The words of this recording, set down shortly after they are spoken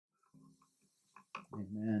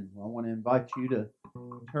Amen. Well, I want to invite you to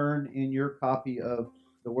turn in your copy of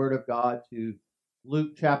the Word of God to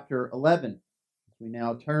Luke chapter 11. As we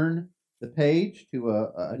now turn the page to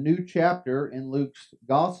a new chapter in Luke's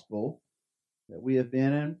Gospel that we have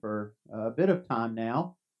been in for a bit of time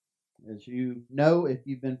now. As you know, if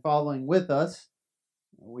you've been following with us,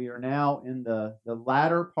 we are now in the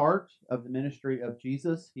latter part of the ministry of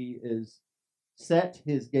Jesus. He is set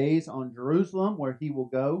his gaze on Jerusalem, where he will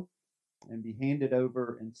go and be handed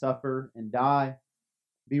over and suffer and die,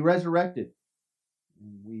 be resurrected.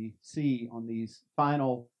 And we see on this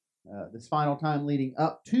final time leading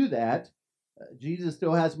up to that, Jesus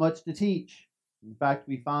still has much to teach. In fact,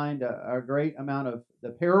 we find a great amount of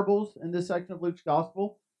the parables in this section of Luke's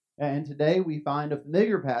gospel. And today we find a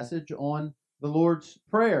familiar passage on the Lord's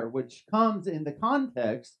Prayer, which comes in the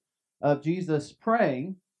context of Jesus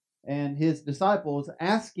praying and his disciples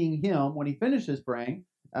asking him when he finishes praying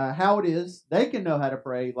how it is they can know how to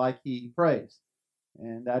pray like he prays.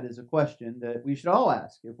 And that is a question that we should all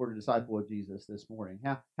ask if we're a disciple of Jesus this morning.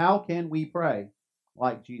 How can we pray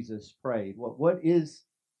like Jesus prayed? What is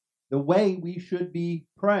the way we should be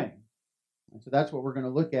praying? And so that's what we're going to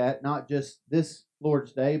look at, not just this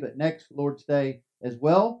Lord's Day, but next Lord's Day as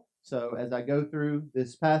well. So as I go through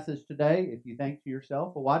this passage today, if you think to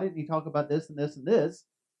yourself, well, why didn't he talk about this and this and this?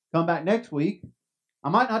 Come back next week. I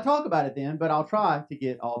might not talk about it then, but I'll try to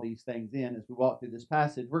get all these things in as we walk through this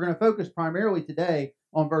passage. We're going to focus primarily today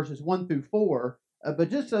on verses 1 through 4, but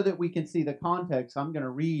just so that we can see the context, I'm going to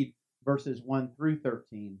read verses 1 through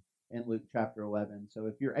 13 in Luke chapter 11. So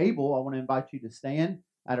if you're able, I want to invite you to stand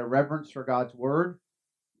out of reverence for God's word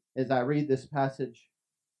as I read this passage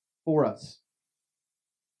for us.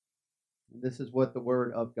 And this is what the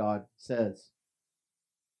word of God says.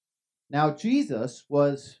 Now Jesus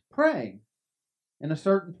was praying in a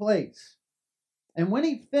certain place. And when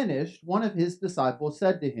he finished, one of his disciples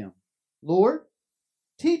said to him, Lord,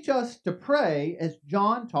 teach us to pray as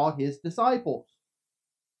John taught his disciples.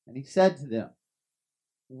 And he said to them,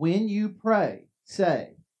 when you pray,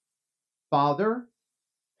 say, Father,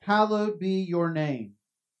 hallowed be your name.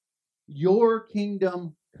 Your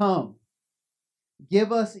kingdom come.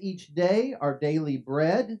 Give us each day our daily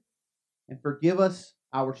bread, and forgive us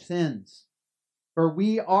our sins. For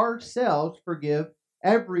we ourselves forgive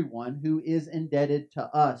everyone who is indebted to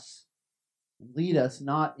us. And lead us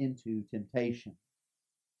not into temptation.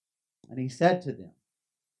 And he said to them,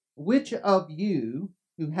 which of you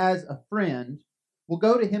who has a friend will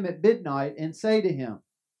go to him at midnight and say to him,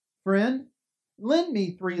 Friend, lend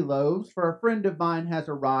me 3 loaves, for a friend of mine has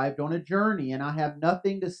arrived on a journey, and I have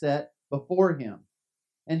nothing to set before him.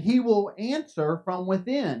 And he will answer from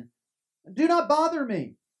within, Do not bother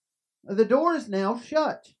me. The door is now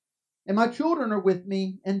shut, and my children are with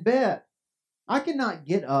me in bed. I cannot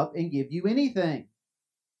get up and give you anything.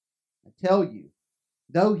 I tell you,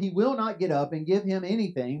 though he will not get up and give him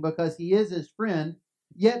anything because he is his friend,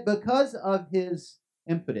 yet because of his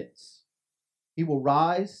impotence, he will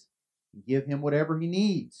rise and give him whatever he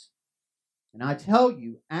needs. And I tell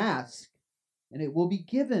you, ask, and it will be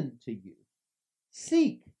given to you.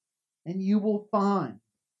 Seek, and you will find.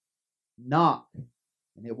 Knock,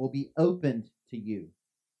 and it will be opened to you.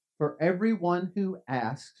 For everyone who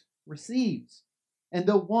asks receives, and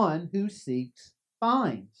the one who seeks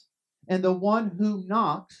finds, and the one who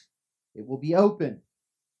knocks, it will be opened.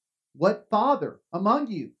 What father among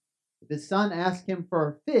you, if his son asks him for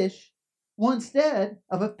a fish, will instead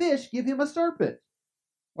of a fish give him a serpent?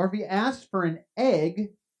 Or if he asks for an egg,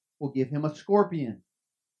 will give him a scorpion?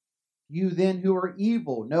 You then who are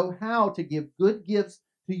evil know how to give good gifts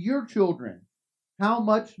to your children. How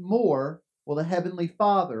much more will the Heavenly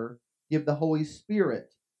Father give the Holy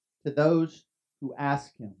Spirit to those who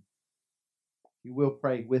ask him? You will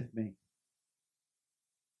pray with me.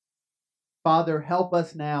 Father, help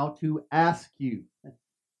us now to ask you.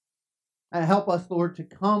 Help us, Lord, to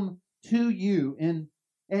come to you in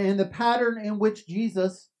the pattern in which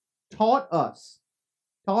Jesus taught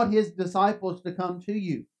his disciples to come to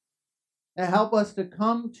you. And help us to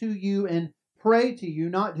come to you and pray to you,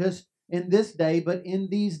 not just in this day, but in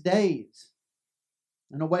these days,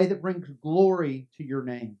 in a way that brings glory to your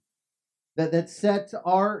name, that sets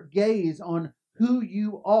our gaze on who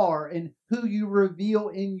you are and who you reveal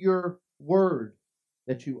in your word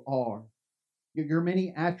that you are, your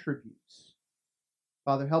many attributes.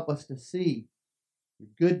 Father, help us to see your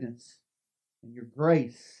goodness and your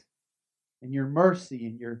grace and your mercy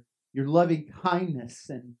and your loving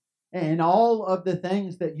kindness and all of the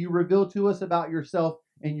things that you reveal to us about yourself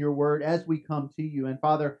in your word as we come to you. And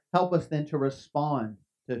Father, help us then to respond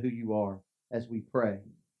to who you are as we pray,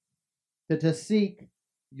 to seek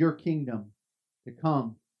your kingdom, to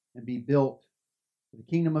come and be built, for the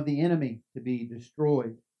kingdom of the enemy to be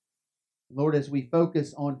destroyed. Lord, as we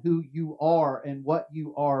focus on who you are and what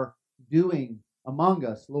you are doing among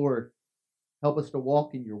us, Lord, help us to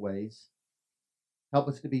walk in your ways. Help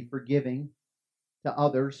us to be forgiving to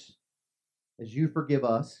others as you forgive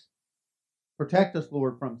us. Protect us,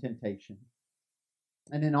 Lord, from temptation.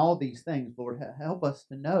 And in all these things, Lord, help us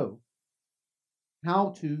to know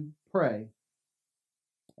how to pray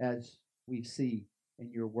as we see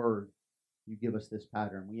in your word. You give us this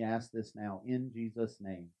pattern. We ask this now in Jesus'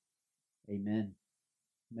 name. Amen.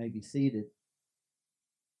 You may be seated.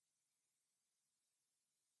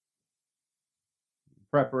 In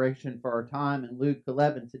preparation for our time in Luke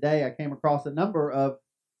 11 today, I came across a number of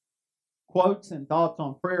quotes and thoughts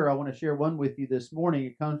on prayer. I want to share one with you this morning.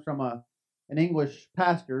 It comes from an English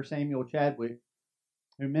pastor, Samuel Chadwick,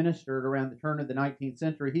 who ministered around the turn of the 19th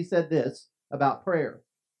century. He said this about prayer: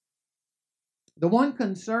 the one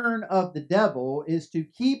concern of the devil is to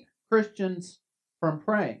keep Christians from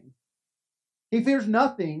praying. He fears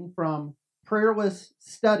nothing from prayerless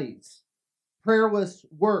studies, prayerless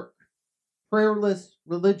work, prayerless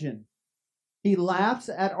religion. He laughs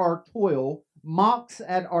at our toil, mocks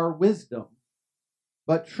at our wisdom,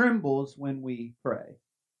 but trembles when we pray.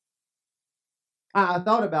 I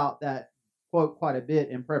thought about that quote quite a bit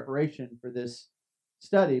in preparation for this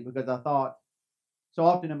study, because I thought, so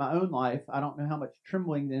often in my own life, I don't know how much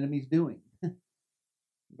trembling the enemy's doing.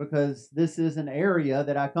 Because this is an area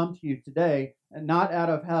that I come to you today, and not out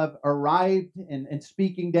of have arrived and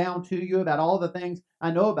speaking down to you about all the things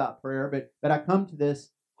I know about prayer, but I come to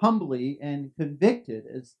this humbly and convicted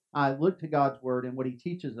as I look to God's word and what he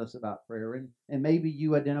teaches us about prayer, and maybe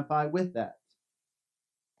you identify with that.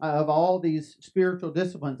 Of all these spiritual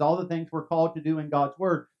disciplines, all the things we're called to do in God's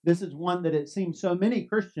word, this is one that it seems so many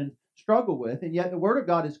Christians struggle with, and yet the word of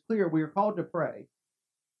God is clear. We are called to pray.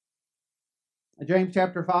 In James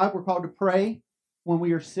chapter 5, we're called to pray when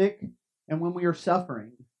we are sick and when we are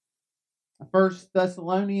suffering. 1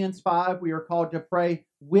 Thessalonians 5, we are called to pray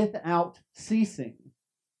without ceasing.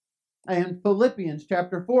 And Philippians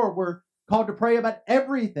chapter 4, we're called to pray about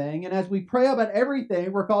everything. And as we pray about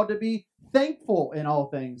everything, we're called to be thankful in all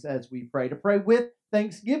things as we pray, to pray with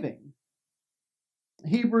thanksgiving.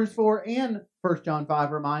 Hebrews 4 and 1 John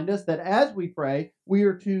 5 remind us that as we pray, we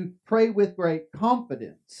are to pray with great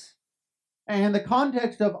confidence. And the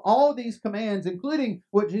context of all these commands, including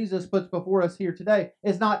what Jesus puts before us here today,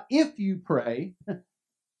 is not if you pray, it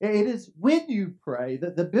is when you pray.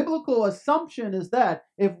 The biblical assumption is that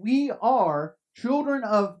if we are children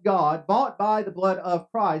of God, bought by the blood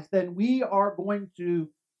of Christ, then we are going to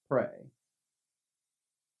pray.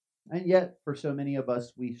 And yet, for so many of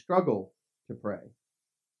us, we struggle to pray.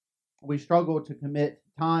 We struggle to commit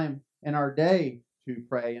time in our day to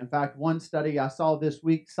pray. In fact, one study I saw this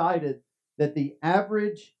week cited that the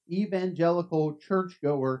average evangelical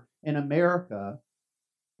churchgoer in America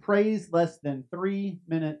prays less than 3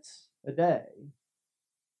 minutes a day.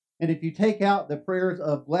 And if you take out the prayers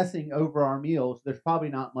of blessing over our meals, there's probably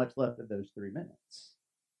not much left of those 3 minutes.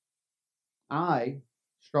 I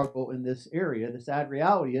struggle in this area. The sad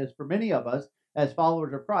reality is, for many of us as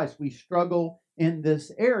followers of Christ, we struggle in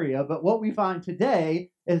this area. But what we find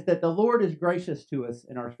today is that the Lord is gracious to us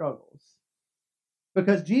in our struggles.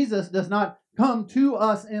 Because Jesus does not come to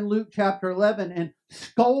us in Luke chapter 11 and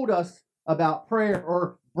scold us about prayer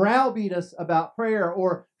or browbeat us about prayer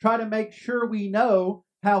or try to make sure we know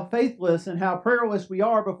how faithless and how prayerless we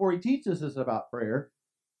are before he teaches us about prayer.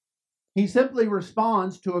 He simply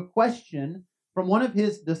responds to a question from one of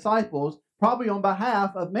his disciples, probably on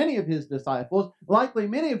behalf of many of his disciples, likely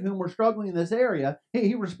many of whom were struggling in this area.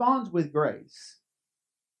 He responds with grace.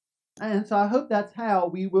 And so I hope that's how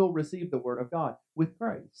we will receive the word of God, with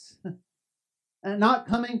grace. And not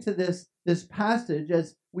coming to this passage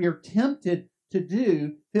as we are tempted to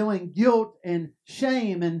do, feeling guilt and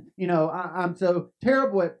shame and, I'm so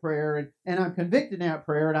terrible at prayer and I'm convicted at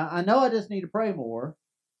prayer and I know I just need to pray more.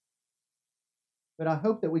 But I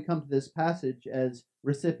hope that we come to this passage as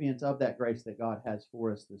recipients of that grace that God has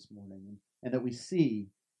for us this morning, and that we see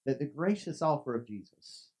that the gracious offer of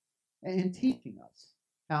Jesus in teaching us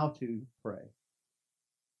how to pray.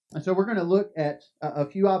 And so we're going to look at a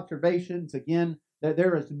few observations. Again, that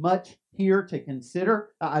there is much here to consider.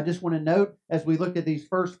 I just want to note as we look at these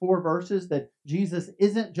first 4 verses that Jesus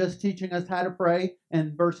isn't just teaching us how to pray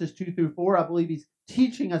in verses 2 through 4. I believe he's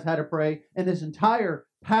teaching us how to pray in this entire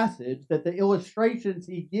passage, that the illustrations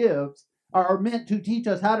he gives are meant to teach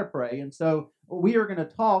us how to pray. And so we are going to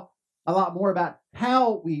talk a lot more about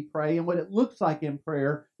how we pray and what it looks like in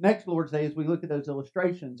prayer next Lord's Day as we look at those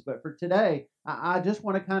illustrations. But for today, I just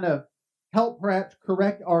want to kind of help perhaps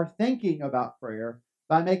correct our thinking about prayer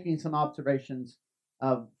by making some observations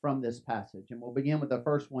from this passage. And we'll begin with the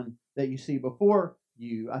first one that you see before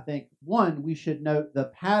you. I think, one, we should note the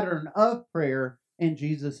pattern of prayer in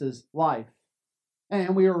Jesus' life.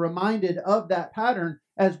 And we are reminded of that pattern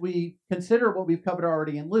as we consider what we've covered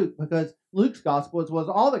already in Luke, because Luke's gospel, as well as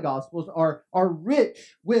all the gospels, are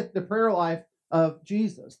rich with the prayer life of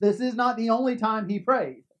Jesus. This is not the only time he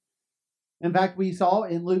prayed. In fact, we saw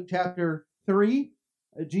in Luke chapter 3,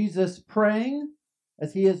 Jesus praying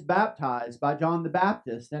as he is baptized by John the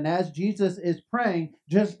Baptist. And as Jesus is praying,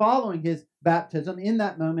 just following his baptism, in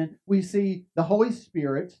that moment, we see the Holy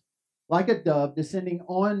Spirit, like a dove, descending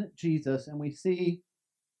on Jesus, and we see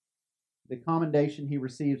the commendation he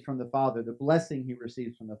receives from the Father, the blessing he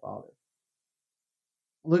receives from the Father.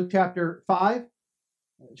 Luke chapter 5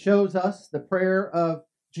 shows us the prayer of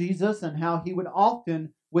Jesus and how he would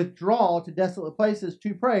often withdraw to desolate places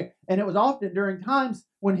to pray. And it was often during times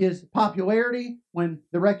when his popularity, when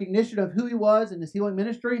the recognition of who he was and his healing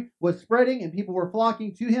ministry was spreading and people were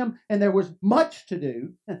flocking to him and there was much to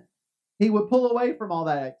do, he would pull away from all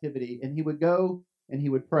that activity and he would go and he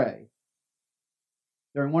would pray.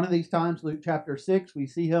 During one of these times, Luke chapter 6, we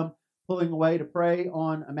see him pulling away to pray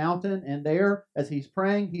on a mountain. And there, as he's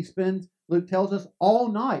praying, he spends, Luke tells us, all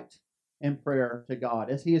night in prayer to God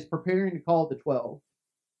as he is preparing to call the 12.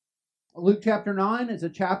 Luke chapter 9 is a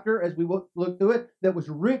chapter, as we look through it, that was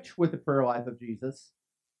rich with the prayer life of Jesus.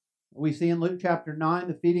 We see in Luke chapter 9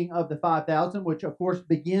 the feeding of the 5,000, which of course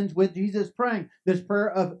begins with Jesus praying this prayer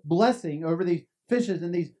of blessing over these fishes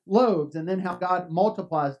and these loaves, and then how God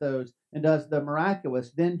multiplies those and does the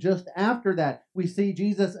miraculous. Then just after that, we see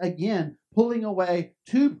Jesus again pulling away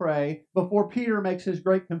to pray before Peter makes his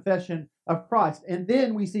great confession of Christ. And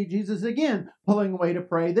then we see Jesus again pulling away to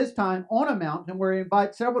pray, this time on a mountain where he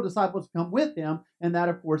invites several disciples to come with him. And that,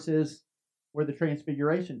 of course, is where the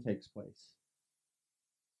transfiguration takes place.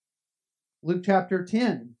 Luke chapter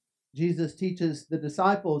 10, Jesus teaches the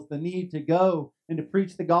disciples the need to go and to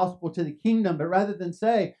preach the gospel to the kingdom. But rather than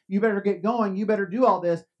say, you better get going, you better do all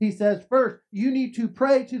this, he says, first, you need to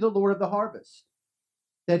pray to the Lord of the harvest,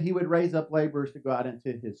 that he would raise up laborers to go out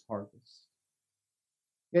into his harvest.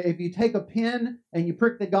 If you take a pen and you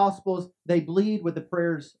prick the Gospels, they bleed with the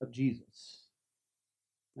prayers of Jesus.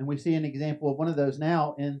 And we see an example of one of those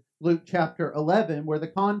now in Luke chapter 11, where the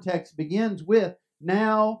context begins with,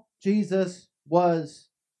 now Jesus was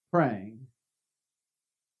praying.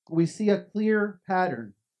 We see a clear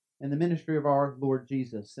pattern in the ministry of our Lord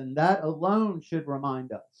Jesus, and that alone should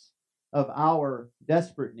remind us of our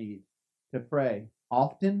desperate need to pray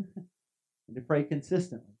often and to pray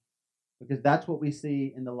consistently, because that's what we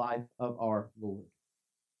see in the life of our Lord.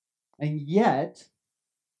 And yet,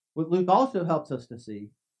 what Luke also helps us to see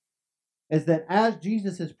is that as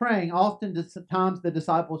Jesus is praying, oftentimes the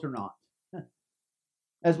disciples are not.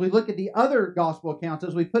 As we look at the other gospel accounts,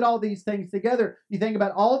 as we put all these things together, you think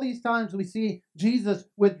about all these times we see Jesus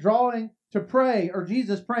withdrawing to pray, or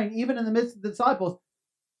Jesus praying even in the midst of the disciples.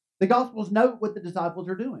 The gospels note what the disciples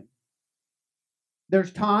are doing.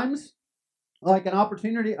 There's times, like an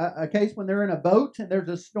opportunity, a case when they're in a boat and there's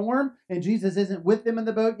a storm and Jesus isn't with them in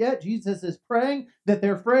the boat yet. Jesus is praying that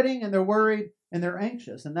they're fretting and they're worried and they're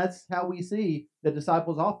anxious. And that's how we see the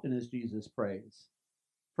disciples often as Jesus prays,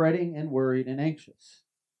 fretting and worried and anxious.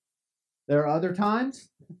 There are other times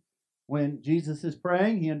when Jesus is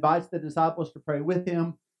praying, he invites the disciples to pray with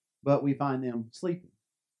him, but we find them sleeping.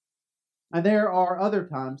 And there are other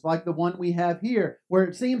times, like the one we have here, where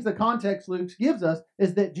it seems the context Luke gives us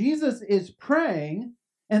is that Jesus is praying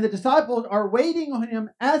and the disciples are waiting on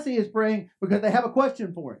him as he is praying because they have a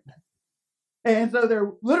question for him. And so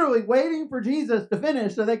they're literally waiting for Jesus to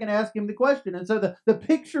finish so they can ask him the question. And so the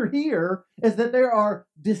picture here is that there are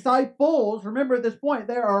disciples. Remember at this point,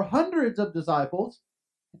 there are hundreds of disciples,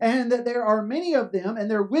 and that there are many of them, and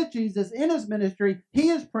they're with Jesus in his ministry. He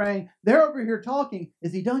is praying. They're over here talking.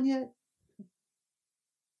 Is he done yet?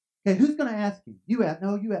 Okay, who's going to ask him? You ask.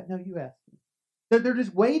 No, you ask. No, you ask him. They're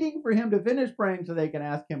just waiting for him to finish praying so they can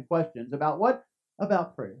ask him questions about what?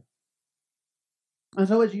 About prayer. And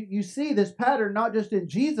so as you see this pattern, not just in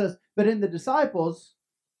Jesus, but in the disciples,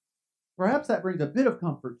 perhaps that brings a bit of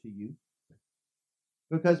comfort to you.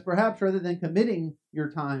 Because perhaps rather than committing your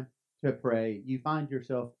time to pray, you find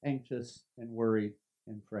yourself anxious and worried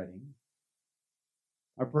and fretting.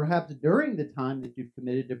 Or perhaps during the time that you've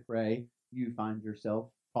committed to pray, you find yourself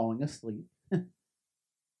falling asleep.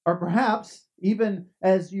 Or perhaps even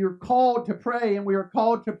as you're called to pray and we are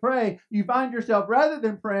called to pray, you find yourself, rather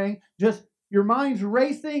than praying, just your mind's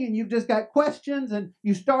racing and you've just got questions and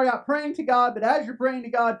you start out praying to God, but as you're praying to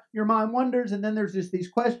God, your mind wanders and then there's just these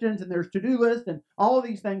questions and there's to-do lists and all of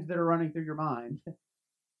these things that are running through your mind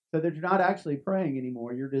so that you're not actually praying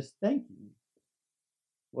anymore. You're just thinking.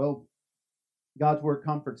 Well, God's word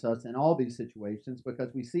comforts us in all these situations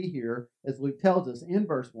because we see here, as Luke tells us in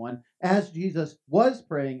verse 1, as Jesus was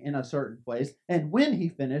praying in a certain place, and when he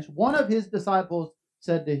finished, one of his disciples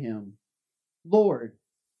said to him, Lord,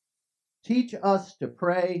 teach us to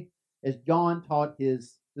pray as John taught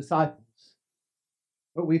his disciples.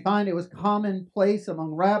 But we find it was commonplace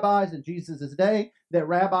among rabbis in Jesus' day that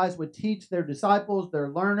rabbis would teach their disciples, their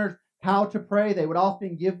learners, how to pray. They would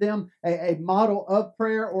often give them a model of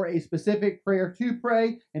prayer or a specific prayer to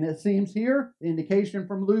pray. And it seems here, the indication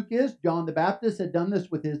from Luke is John the Baptist had done this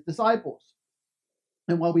with his disciples.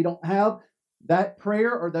 And while we don't have that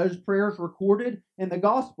prayer or those prayers recorded in the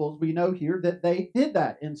Gospels, we know here that they did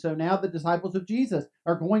that. And so now the disciples of Jesus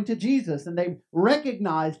are going to Jesus and they've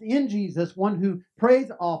recognized in Jesus one who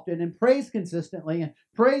prays often and prays consistently and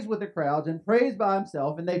prays with the crowds and prays by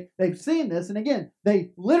himself. And they've seen this. And again,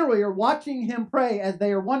 they literally are watching him pray as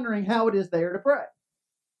they are wondering how it is they are to pray.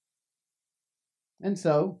 And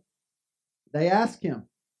so they ask him.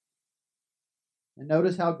 And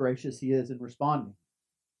notice how gracious he is in responding.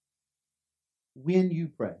 When you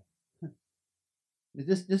pray.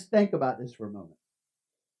 Just think about this for a moment.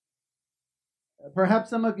 Perhaps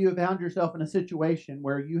some of you have found yourself in a situation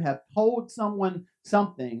where you have told someone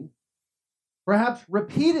something, perhaps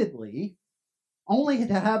repeatedly, only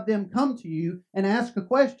to have them come to you and ask a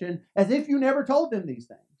question as if you never told them these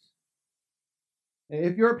things.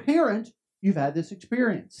 If you're a parent, you've had this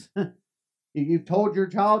experience. You've told your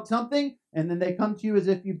child something, and then they come to you as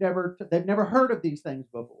if they've never heard of these things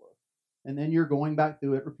before. And then you're going back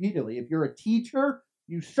through it repeatedly. If you're a teacher,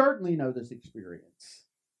 you certainly know this experience.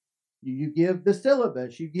 You give the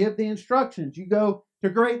syllabus, you give the instructions, you go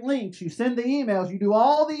to great lengths, you send the emails, you do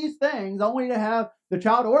all these things only to have the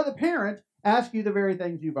child or the parent ask you the very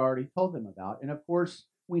things you've already told them about. And of course,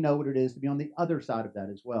 we know what it is to be on the other side of that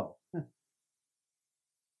as well.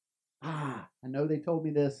 I know they told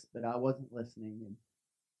me this, but I wasn't listening. And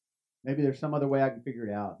maybe there's some other way I can figure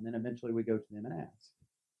it out. And then eventually we go to them and ask.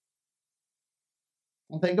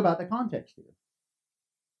 Well, think about the context here.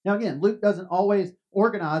 Now, again, Luke doesn't always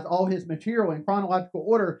organize all his material in chronological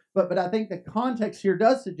order, but I think the context here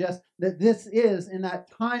does suggest that this is in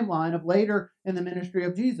that timeline of later in the ministry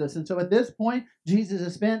of Jesus. And so at this point, Jesus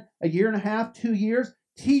has spent 1.5 years, 2 years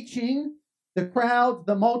teaching the crowds,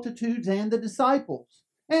 the multitudes, and the disciples.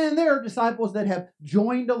 And there are disciples that have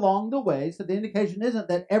joined along the way. So the indication isn't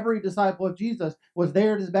that every disciple of Jesus was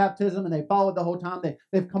there at his baptism and they followed the whole time.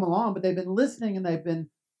 They've come along, but they've been listening and they've been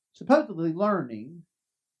supposedly learning.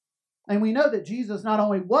 And we know that Jesus not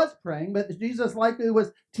only was praying, but Jesus likely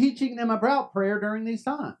was teaching them about prayer during these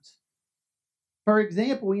times. For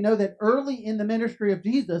example, we know that early in the ministry of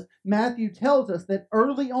Jesus, Matthew tells us that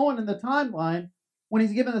early on in the timeline, when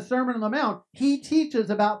he's given the Sermon on the Mount, he teaches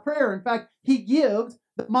about prayer. In fact, he gives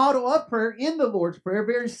the model of prayer in the Lord's Prayer,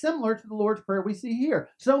 very similar to the Lord's Prayer we see here.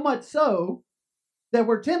 So much so that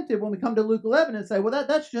we're tempted when we come to Luke 11 and say, well,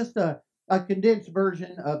 that's just a condensed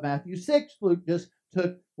version of Matthew 6. Luke just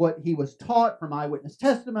took what he was taught from eyewitness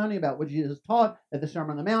testimony about what Jesus taught at the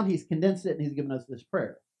Sermon on the Mount. He's condensed it and he's given us this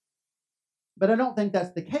prayer. But I don't think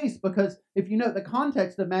that's the case because if you note the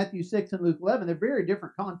context of Matthew 6 and Luke 11, they're very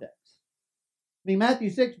different contexts. I mean, Matthew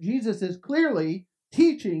 6, Jesus is clearly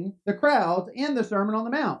teaching the crowds in the Sermon on the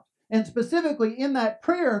Mount. And specifically in that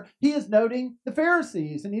prayer, he is noting the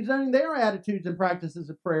Pharisees and he's noting their attitudes and practices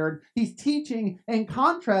of prayer. And he's teaching in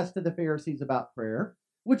contrast to the Pharisees about prayer,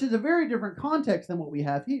 which is a very different context than what we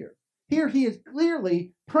have here. Here he is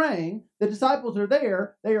clearly praying. The disciples are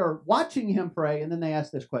there. They are watching him pray, and then they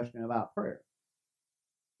ask this question about prayer.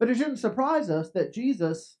 But it shouldn't surprise us that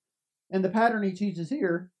Jesus, and the pattern he teaches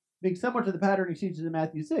here, being similar to the pattern he teaches in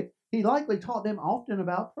Matthew 6, he likely taught them often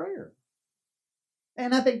about prayer.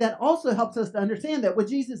 And I think that also helps us to understand that what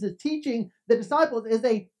Jesus is teaching the disciples is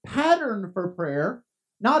a pattern for prayer,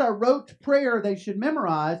 not a rote prayer they should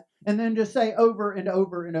memorize and then just say over and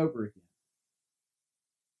over and over again.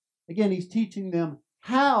 Again, he's teaching them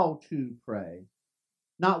how to pray,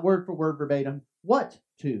 not word for word verbatim, what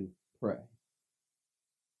to pray.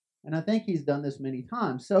 And I think he's done this many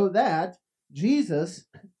times so that Jesus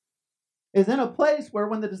is in a place where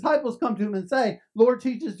when the disciples come to him and say, Lord,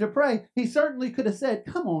 teach us to pray, he certainly could have said,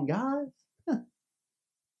 come on, guys.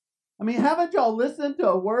 I mean, haven't y'all listened to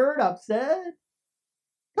a word I've said?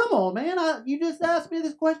 Come on, man. You just asked me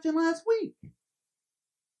this question last week.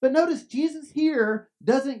 But notice Jesus here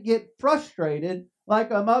doesn't get frustrated like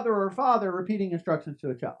a mother or father repeating instructions to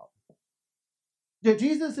a child.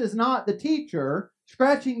 Jesus is not the teacher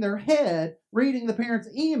scratching their head, reading the parent's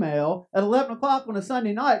email at 11 o'clock on a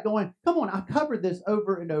Sunday night going, come on, I covered this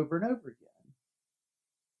over and over and over again.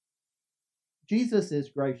 Jesus is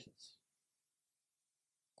gracious.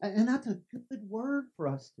 And that's a good word for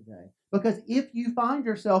us today. Because if you find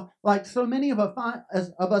yourself, like so many of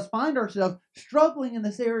us find ourselves struggling in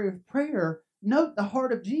this area of prayer, note the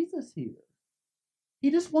heart of Jesus here. He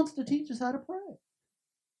just wants to teach us how to pray.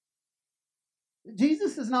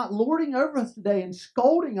 Jesus is not lording over us today and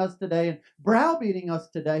scolding us today and browbeating us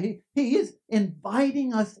today. He is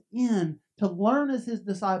inviting us in to learn as his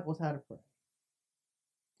disciples how to pray.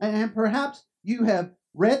 And perhaps you have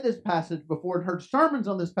read this passage before and heard sermons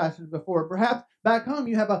on this passage before. Perhaps back home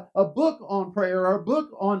you have a book on prayer or a book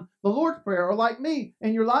on the Lord's Prayer. Or like me,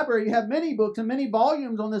 in your library you have many books and many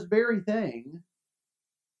volumes on this very thing.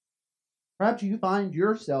 Perhaps you find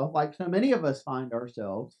yourself, like so many of us find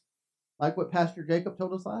ourselves, like what Pastor Jacob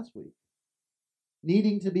told us last week,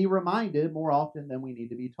 needing to be reminded more often than we need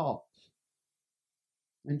to be taught.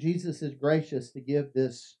 And Jesus is gracious to give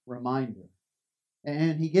this reminder.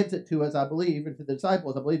 And he gives it to us, I believe, and to the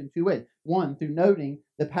disciples, I believe, in two ways. One, through noting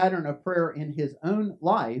the pattern of prayer in his own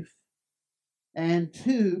life. And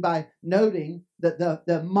two, by noting that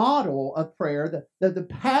the model of prayer, the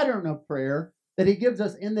pattern of prayer that he gives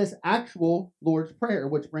us in this actual Lord's Prayer,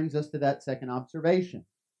 which brings us to that second observation.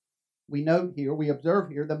 We note here, we observe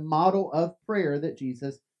here, the model of prayer that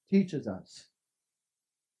Jesus teaches us.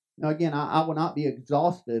 Now, again, I will not be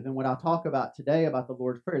exhaustive in what I'll talk about today about the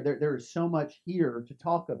Lord's Prayer. There is so much here to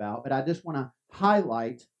talk about, but I just want to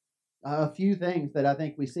highlight a few things that I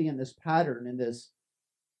think we see in this pattern, in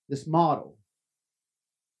this model.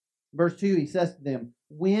 Verse 2, he says to them,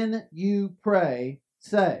 when you pray,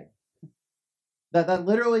 say. That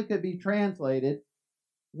literally could be translated,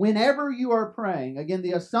 whenever you are praying. Again,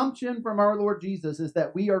 the assumption from our Lord Jesus is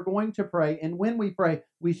that we are going to pray, and when we pray,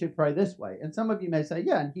 we should pray this way. And some of you may say,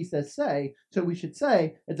 yeah, and he says say, so we should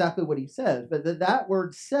say exactly what he says. But that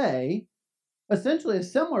word say essentially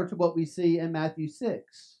is similar to what we see in Matthew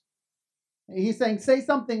 6. He's saying, say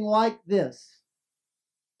something like this,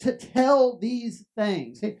 to tell these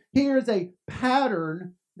things. Here's a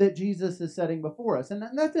pattern that Jesus is setting before us. And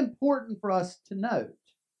that's important for us to note.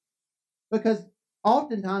 Because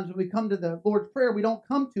oftentimes when we come to the Lord's Prayer, we don't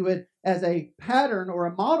come to it as a pattern or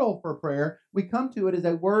a model for prayer. We come to it as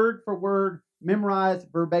a word-for-word, memorized,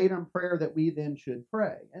 verbatim prayer that we then should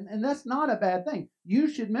pray. And that's not a bad thing. You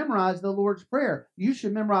should memorize the Lord's Prayer. You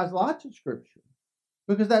should memorize lots of Scripture.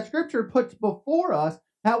 Because that Scripture puts before us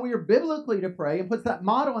how we are biblically to pray and puts that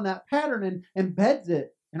model and that pattern and embeds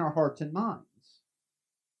it in our hearts and minds.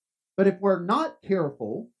 But if we're not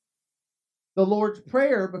careful, the Lord's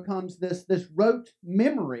Prayer becomes this rote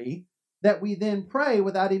memory that we then pray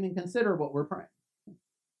without even consider what we're praying.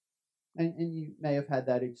 And you may have had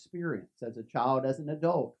that experience as a child, as an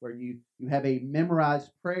adult, where you have a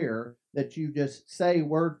memorized prayer that you just say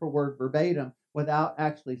word for word verbatim without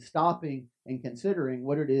actually stopping and considering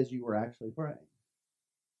what it is you were actually praying.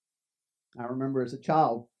 I remember as a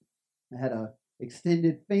child, I had an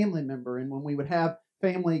extended family member, and when we would have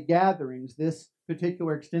family gatherings, this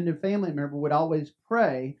particular extended family member would always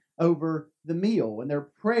pray over the meal, and their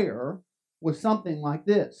prayer was something like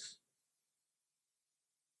this.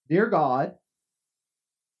 Dear God,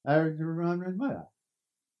 now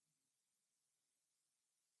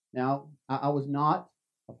I was not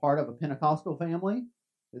a part of a Pentecostal family.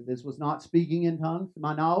 This was not speaking in tongues to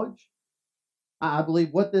my knowledge. I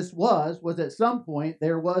believe what this was at some point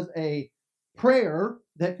there was a prayer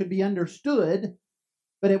that could be understood,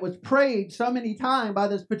 but it was prayed so many times by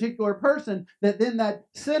this particular person that then that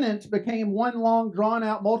sentence became one long,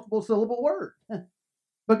 drawn-out, multiple syllable word.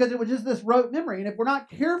 Because it was just this rote memory. And if we're not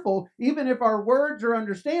careful, even if our words are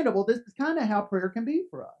understandable, this is kind of how prayer can be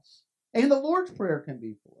for us. And the Lord's Prayer can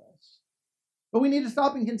be for us. But we need to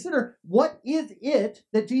stop and consider, what is it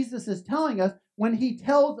that Jesus is telling us when he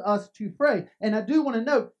tells us to pray? And I do want to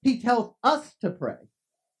note, he tells us to pray.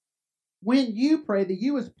 When you pray, the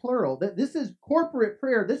you is plural, that this is corporate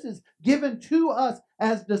prayer. This is given to us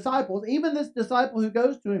as disciples. Even this disciple who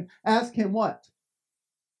goes to him, ask him what?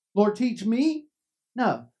 Lord, teach me?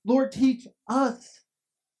 No. Lord, teach us.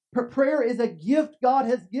 Prayer is a gift God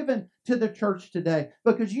has given to the church today,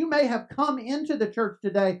 because you may have come into the church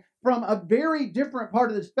today from a very different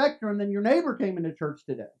part of the spectrum than your neighbor came into church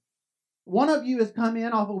today. One of you has come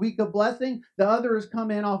in off a week of blessing. The other has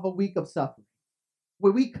come in off a week of suffering.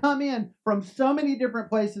 where we come in from so many different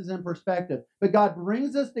places and perspectives, but God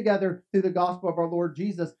brings us together through the gospel of our Lord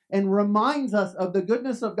Jesus and reminds us of the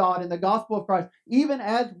goodness of God and the gospel of Christ, even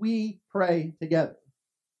as we pray together.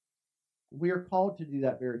 We are called to do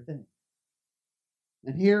that very thing.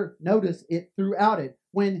 And here, notice it throughout it.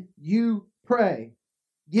 When you pray,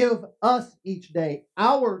 give us each day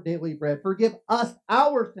our daily bread. Forgive us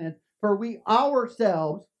our sins, for we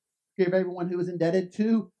ourselves forgive everyone who is indebted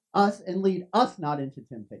to us, and lead us not into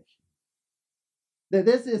temptation. That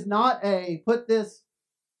this is not a put this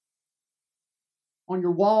on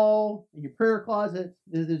your wall, in your prayer closet.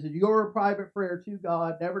 This is your private prayer to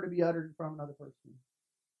God, never to be uttered from another person.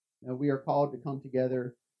 No, we are called to come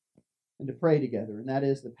together and to pray together. And that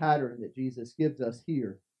is the pattern that Jesus gives us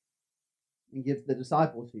here and gives the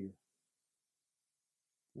disciples here.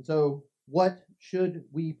 And so, what should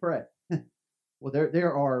we pray? Well,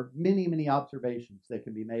 there are many, many observations that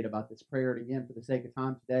can be made about this prayer. And again, for the sake of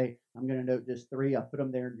time today, I'm going to note just three. I'll put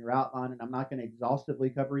them there in your outline, and I'm not going to exhaustively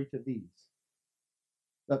cover each of these.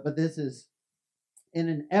 But this is in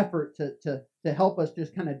an effort to help us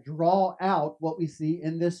just kind of draw out what we see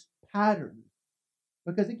in this pattern.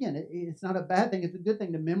 Because again, it's not a bad thing. It's a good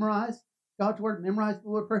thing to memorize God's word, memorize the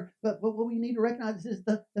Lord's Prayer. But what we need to recognize is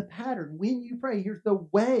the pattern. When you pray, here's the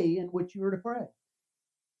way in which you are to pray.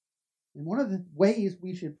 And one of the ways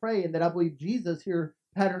we should pray, and that I believe Jesus here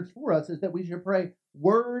patterns for us, is that we should pray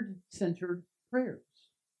word-centered prayers.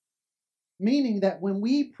 Meaning that when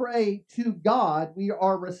we pray to God, we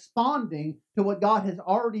are responding to what God has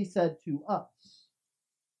already said to us.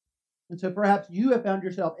 And so perhaps you have found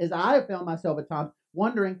yourself, as I have found myself at times,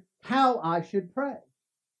 wondering how I should pray.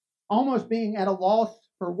 Almost being at a loss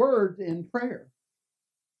for words in prayer.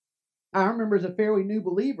 I remember as a fairly new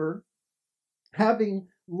believer, having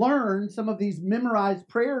learned some of these memorized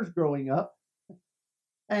prayers growing up,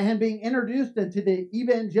 and being introduced into the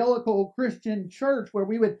evangelical Christian church where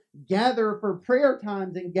we would gather for prayer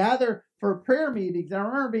times and gather for prayer meetings. And I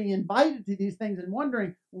remember being invited to these things and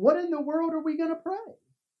wondering, what in the world are we going to pray?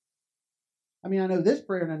 I mean, I know this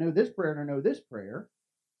prayer and I know this prayer and I know this prayer,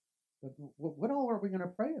 but what all are we going to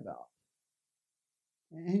pray about?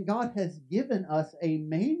 And God has given us a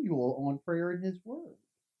manual on prayer in His Word.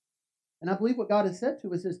 And I believe what God has said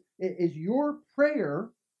to us is your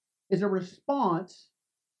prayer is a response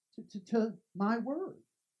to my word.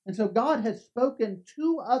 And so God has spoken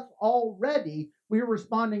to us already. We are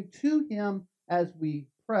responding to Him as we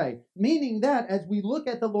pray. Meaning that as we look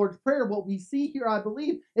at the Lord's Prayer, what we see here, I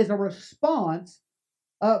believe, is a response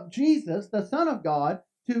of Jesus, the Son of God,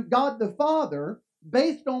 to God the Father,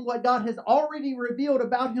 based on what God has already revealed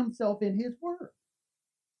about Himself in His Word.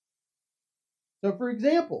 So, for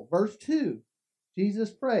example, verse 2, Jesus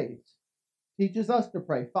prays, teaches us to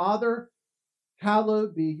pray, Father,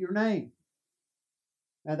 hallowed be your name.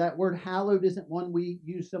 Now, that word hallowed isn't one we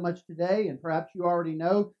use so much today, and perhaps you already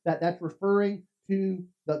know that that's referring to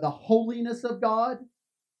the holiness of God.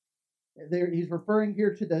 He's referring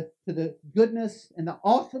here to the goodness and the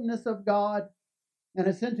awesomeness of God. And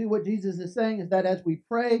essentially what Jesus is saying is that as we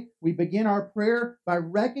pray, we begin our prayer by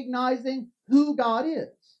recognizing who God is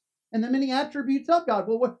and the many attributes of God.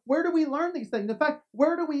 Well, where do we learn these things? In fact,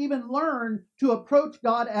 where do we even learn to approach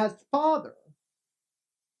God as Father?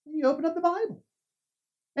 You open up the Bible.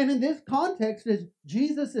 And in this context, as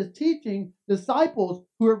Jesus is teaching disciples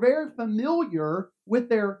who are very familiar with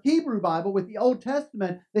their Hebrew Bible, with the Old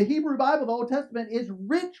Testament, the Hebrew Bible, the Old Testament, is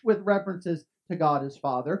rich with references to God as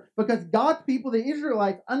Father, because God's people, the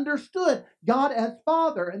Israelites, understood God as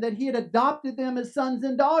Father and that He had adopted them as sons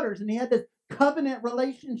and daughters, and He had this covenant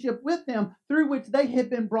relationship with them through which they had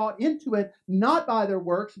been brought into it, not by their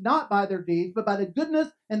works, not by their deeds, but by the goodness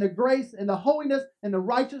and the grace and the holiness and the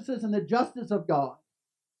righteousness and the justice of God.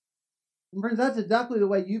 And friends, that's exactly the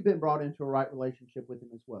way you've been brought into a right relationship with Him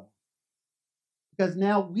as well. Because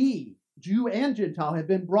now we, Jew and Gentile, have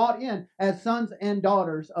been brought in as sons and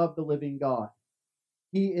daughters of the living God.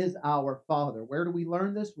 He is our Father. Where do we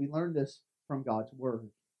learn this? We learn this from God's Word.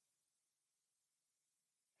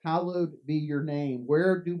 Hallowed be your name.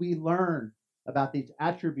 Where do we learn about these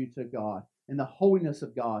attributes of God and the holiness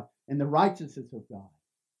of God and the righteousness of God?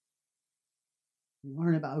 We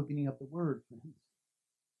learn about opening up the Word, friends.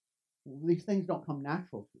 These things don't come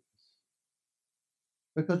natural to us.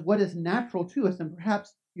 Because what is natural to us, and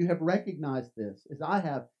perhaps you have recognized this, as I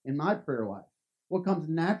have in my prayer life, what comes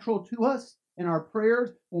natural to us in our prayers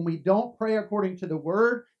when we don't pray according to the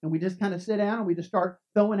Word and we just kind of sit down and we just start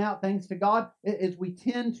throwing out things to God, is we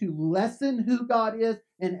tend to lessen who God is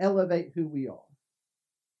and elevate who we are.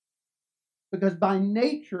 Because by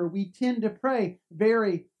nature, we tend to pray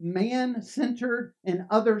very man-centered and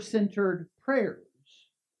other-centered prayers.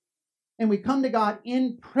 and we come to God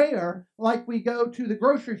in prayer like we go to the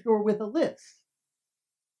grocery store with a list.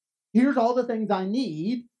 Here's all the things I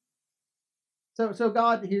need. So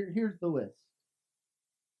God, here's the list.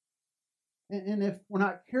 And if we're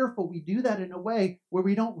not careful, we do that in a way where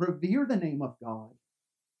we don't revere the name of God,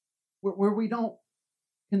 where we don't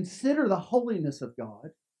consider the holiness of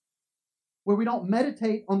God, where we don't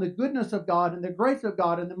meditate on the goodness of God and the grace of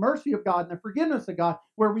God and the mercy of God and the forgiveness of God,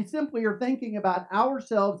 where we simply are thinking about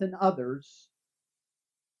ourselves and others.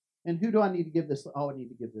 And who do I need to give this? Oh, I need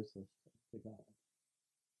to give this list to God.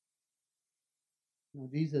 Now,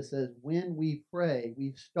 Jesus says when we pray,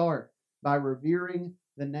 we start by revering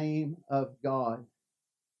the name of God.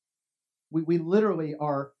 We literally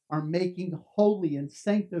are making holy and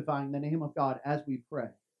sanctifying the name of God as we pray.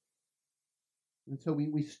 And so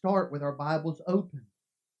we start with our Bibles open.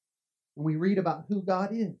 And we read about who God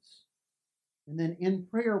is. And then in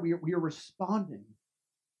prayer, we are responding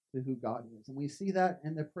to who God is. And we see that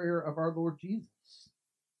in the prayer of our Lord Jesus.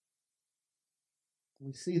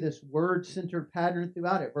 We see this word-centered pattern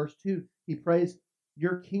throughout it. Verse 2, he prays,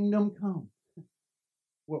 your kingdom come.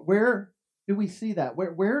 Where do we see that?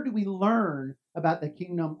 Where do we learn about the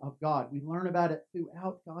kingdom of God? We learn about it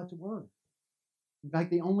throughout God's word. In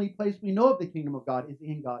fact, the only place we know of the kingdom of God is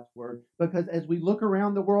in God's word. Because as we look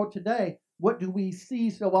around the world today, what do we see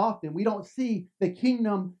so often? We don't see the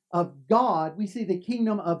kingdom of God. We see the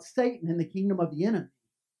kingdom of Satan and the kingdom of the enemy.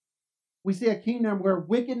 We see a kingdom where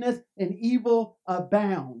wickedness and evil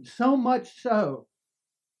abound. So much so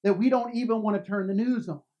that we don't even want to turn the news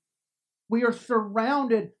on. We are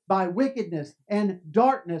surrounded by wickedness and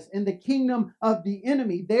darkness in the kingdom of the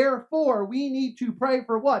enemy. Therefore, we need to pray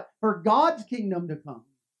for what? For God's kingdom to come.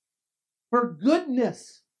 For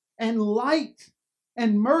goodness and light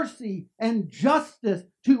and mercy and justice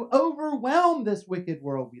to overwhelm this wicked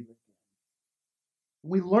world we live in.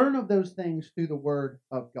 We learn of those things through the word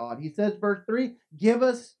of God. He says, verse 3, give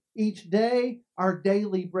us each day our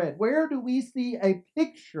daily bread. Where do we see a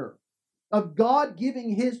picture of God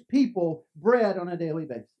giving his people bread on a daily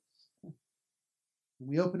basis?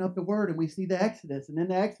 We open up the word and we see the Exodus. And in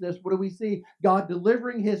the Exodus, what do we see? God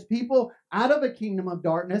delivering his people out of a kingdom of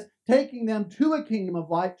darkness, taking them to a kingdom of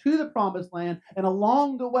light, to the promised land. And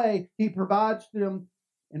along the way, he provides them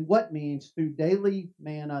in what means through daily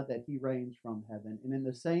manna that he rains from heaven. And in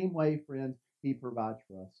the same way, friends, he provides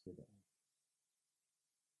for us today.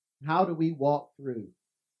 How do we walk through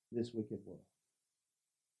this wicked world?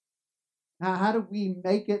 How do we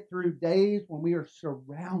make it through days when we are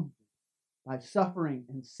surrounded by suffering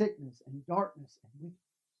and sickness and darkness and wickedness?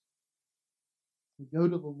 We go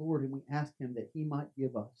to the Lord and we ask him that he might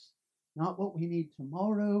give us not what we need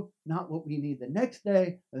tomorrow, not what we need the next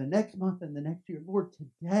day, or the next month and the next year. Lord,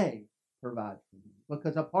 today provide for me.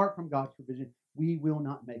 Because apart from God's provision, we will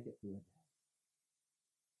not make it through a day.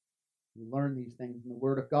 We learn these things in the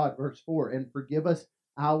Word of God. Verse 4, and forgive us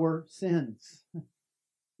our sins.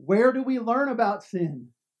 Where do we learn about sin?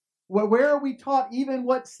 Where are we taught even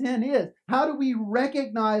what sin is? How do we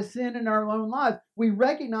recognize sin in our own lives? We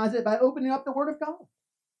recognize it by opening up the Word of God.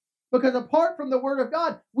 Because apart from the Word of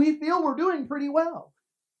God, we feel we're doing pretty well.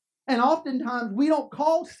 And oftentimes we don't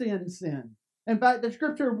call sin sin. In fact, the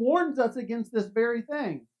Scripture warns us against this very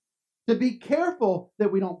thing. To be careful that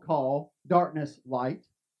we don't call darkness light,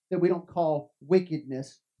 that we don't call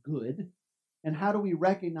wickedness good. And how do we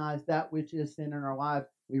recognize that which is sin in our lives?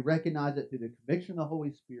 We recognize it through the conviction of the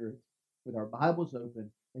Holy Spirit with our Bibles open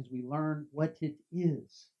as we learn what it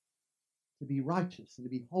is to be righteous and to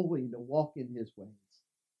be holy and to walk in his ways.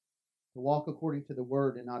 To walk according to the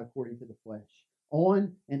word and not according to the flesh.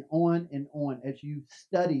 On and on and on. As you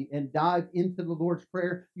study and dive into the Lord's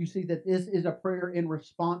Prayer, you see that this is a prayer in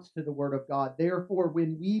response to the Word of God. Therefore,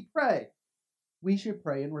 when we pray, we should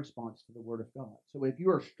pray in response to the Word of God. So if you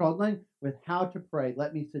are struggling with how to pray,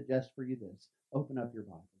 let me suggest for you this. Open up your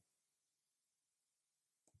Bible.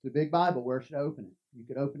 It's a big Bible. Where should I open it? You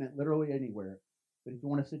could open it literally anywhere. But if you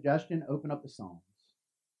want a suggestion, open up the Psalms.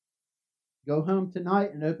 Go home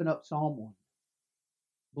tonight and open up Psalm 1.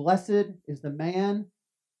 Blessed is the man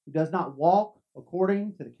who does not walk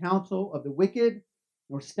according to the counsel of the wicked,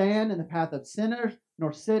 nor stand in the path of sinners,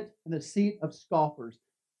 nor sit in the seat of scoffers.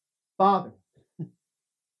 Father,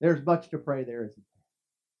 there's much to pray there, isn't there?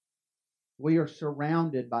 We are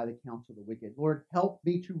surrounded by the counsel of the wicked. Lord, help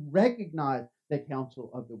me to recognize the counsel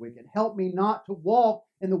of the wicked. Help me not to walk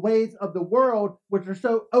in the ways of the world, which are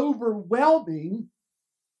so overwhelming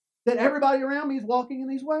that everybody around me is walking in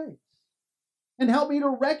these ways. And help me to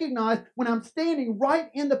recognize when I'm standing right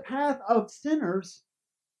in the path of sinners.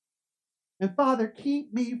 And Father,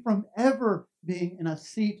 keep me from ever being in a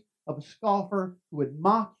seat of a scoffer who would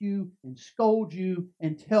mock you and scold you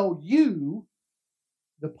and tell you,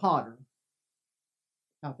 the potter,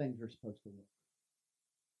 how things are supposed to look.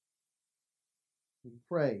 We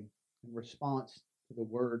pray in response to the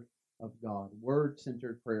Word of God,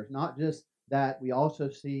 word-centered prayers. Not just that, we also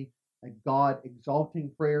see a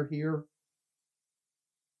God-exalting prayer here.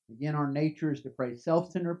 Again, our nature is to pray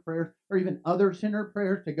self-centered prayers or even other-centered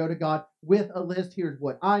prayers, to go to God with a list. Here's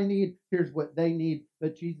what I need. Here's what they need.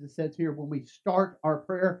 But Jesus says here, when we start our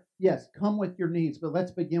prayer, yes, come with your needs, but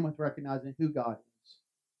let's begin with recognizing who God is.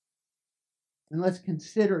 And let's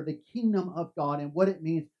consider the kingdom of God and what it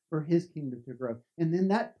means for His kingdom to grow. And then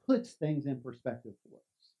that puts things in perspective for us.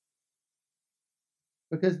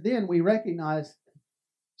 Because then we recognize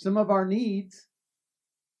some of our needs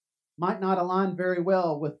might not align very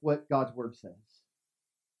well with what God's Word says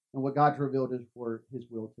and what God's revealed His Word, His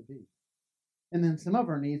will to be. And then some of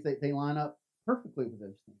our needs, they line up perfectly with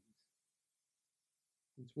those things.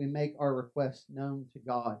 As we make our requests known to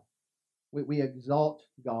God, we exalt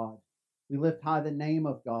God. We lift high the name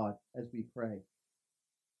of God as we pray.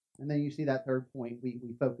 And then you see that third point, we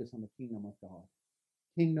focus on the kingdom of God.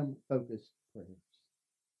 Kingdom-focused prayers.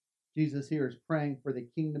 Jesus here is praying for the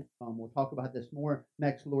kingdom. We'll talk about this more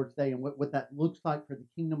next Lord's Day and what that looks like for the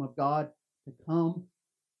kingdom of God to come.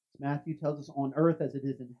 As Matthew tells us, on earth as it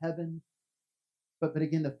is in heaven. But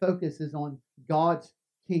again, the focus is on God's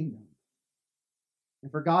kingdom.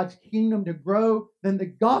 And for God's kingdom to grow, then the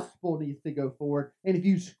gospel needs to go forward. And if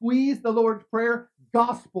you squeeze the Lord's Prayer,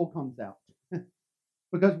 gospel comes out.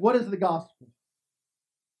 Because what is the gospel?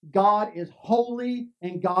 God is holy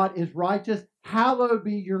and God is righteous. Hallowed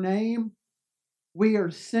be your name. We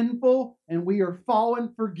are sinful and we are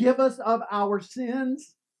fallen. Forgive us of our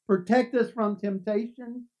sins. Protect us from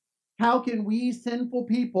temptation. How can we sinful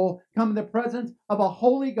people come in the presence of a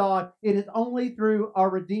holy God? It is only through our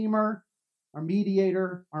Redeemer, our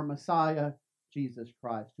mediator, our Messiah, Jesus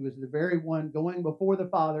Christ, who is the very one going before the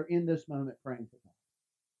Father in this moment praying for God.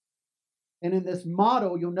 And in this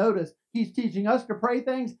model, you'll notice He's teaching us to pray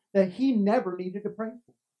things that He never needed to pray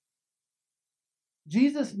for.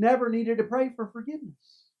 Jesus never needed to pray for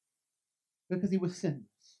forgiveness because He was sinless.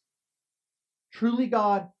 Truly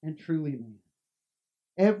God and truly man.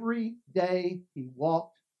 Every day He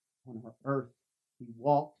walked on our earth, He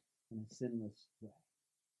walked in a sinless way.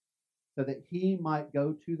 So that He might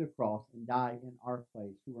go to the cross and die in our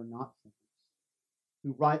place, who are not sinners,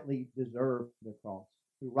 who rightly deserve the cross,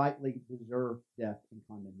 who rightly deserve death and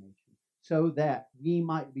condemnation, so that we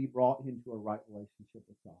might be brought into a right relationship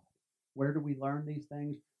with God. Where do we learn these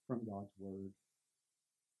things? From God's Word,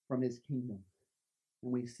 from His kingdom.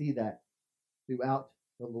 And we see that throughout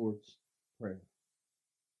the Lord's Prayer.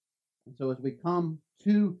 And so as we come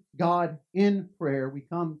to God in prayer, we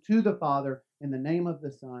come to the Father in the name of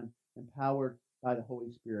the Son, empowered by the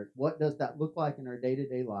Holy Spirit. What does that look like in our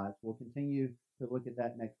day-to-day lives? We'll continue to look at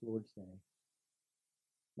that next Lord's Day.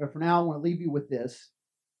 But for now, I want to leave you with this,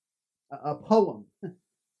 a poem.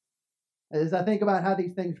 As I think about how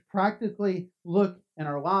these things practically look in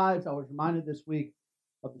our lives, I was reminded this week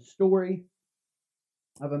of the story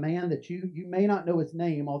of a man that you may not know his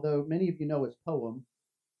name, although many of you know his poem.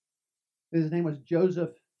 His name was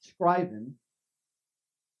Joseph Scriven.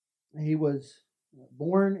 He was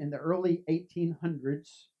born in the early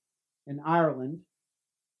 1800s in Ireland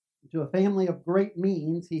to a family of great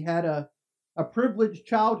means. He had a privileged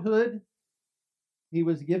childhood. He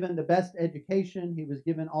was given the best education. He was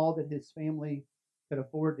given all that his family could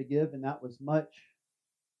afford to give, and that was much.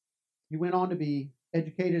 He went on to be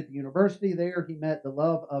educated at the university there. He met the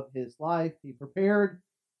love of his life. He prepared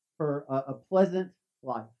for a pleasant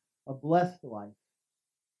life, a blessed life.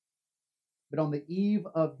 But on the eve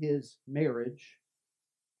of his marriage,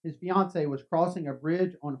 his fiancée was crossing a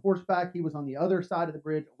bridge on horseback. He was on the other side of the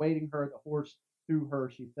bridge awaiting her. The horse threw her.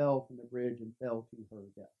 She fell from the bridge and fell to her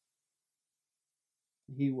death.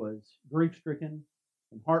 He was grief-stricken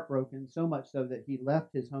and heartbroken, so much so that he left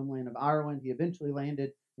his homeland of Ireland. He eventually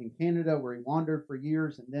landed in Canada, where he wandered for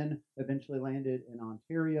years, and then eventually landed in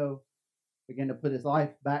Ontario. Began to put his life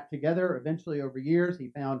back together. Eventually, over years, he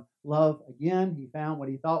found love again. He found what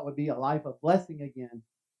he thought would be a life of blessing again.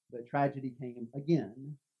 But tragedy came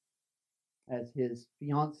again as his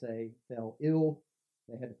fiancée fell ill.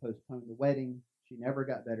 They had to postpone the wedding. She never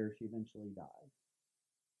got better. She eventually died.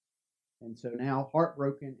 And so now,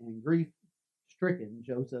 heartbroken and grief-stricken,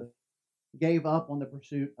 Joseph gave up on the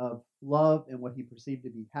pursuit of love and what he perceived to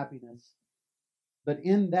be happiness. But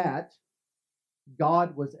in that,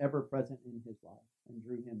 God was ever present in his life and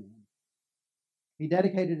drew him in. He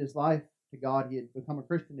dedicated his life to God. He had become a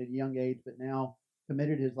Christian at a young age, but now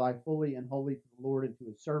committed his life fully and wholly to the Lord and to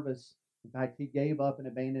his service. In fact, he gave up and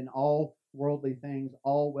abandoned all worldly things,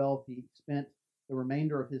 all wealth. He spent the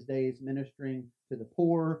remainder of his days ministering to the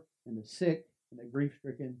poor and the sick and the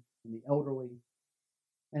grief-stricken and the elderly,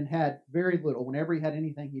 and had very little. Whenever he had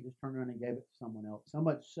anything, he just turned around and gave it to someone else. So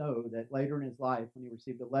much so that later in his life, when he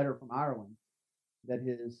received a letter from Ireland that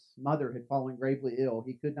his mother had fallen gravely ill,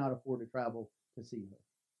 he could not afford to travel to see her,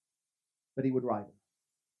 but he would write her.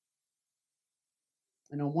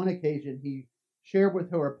 And on one occasion, he shared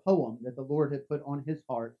with her a poem that the Lord had put on his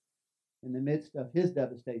heart in the midst of his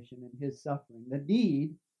devastation and his suffering, the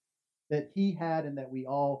need that he had and that we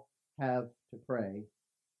all have to pray.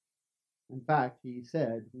 In fact, he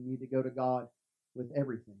said we need to go to God with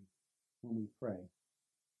everything when we pray.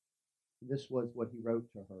 This was what he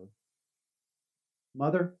wrote to her.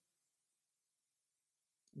 Mother,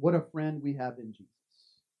 what a friend we have in Jesus.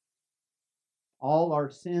 All our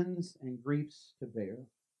sins and griefs to bear.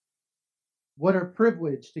 What a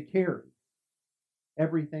privilege to carry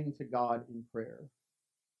everything to God in prayer.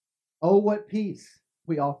 Oh, what peace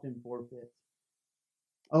we often forfeit.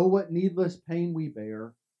 Oh, what needless pain we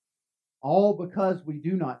bear, all because we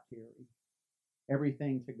do not carry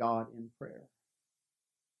everything to God in prayer.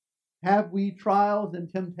 Have we trials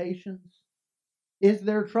and temptations? Is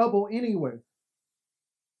there trouble anywhere?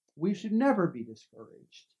 We should never be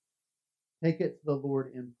discouraged. Take it to the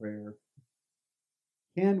Lord in prayer.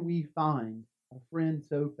 Can we find a friend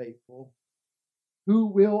so faithful who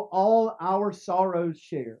will all our sorrows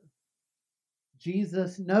share?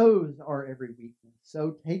 Jesus knows our every weakness,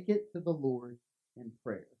 so take it to the Lord in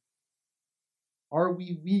prayer. Are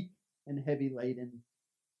we weak and heavy laden,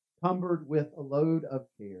 cumbered with a load of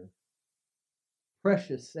care?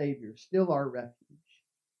 Precious Savior, still our refuge,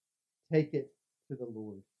 take it to the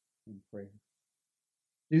Lord in prayer.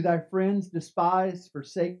 Do thy friends despise,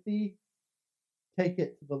 forsake thee? Take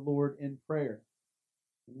it to the Lord in prayer.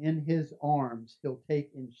 And in his arms he'll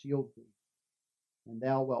take and shield thee, and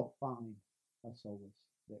thou wilt find a solace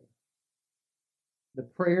there. The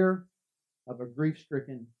prayer of a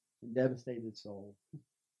grief-stricken and devastated soul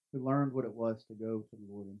who learned what it was to go to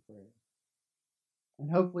the Lord in prayer. And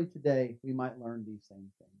hopefully today we might learn these same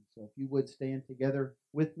things. So if you would stand together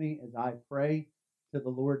with me as I pray to the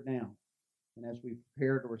Lord now, and as we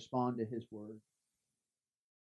prepare to respond to his word.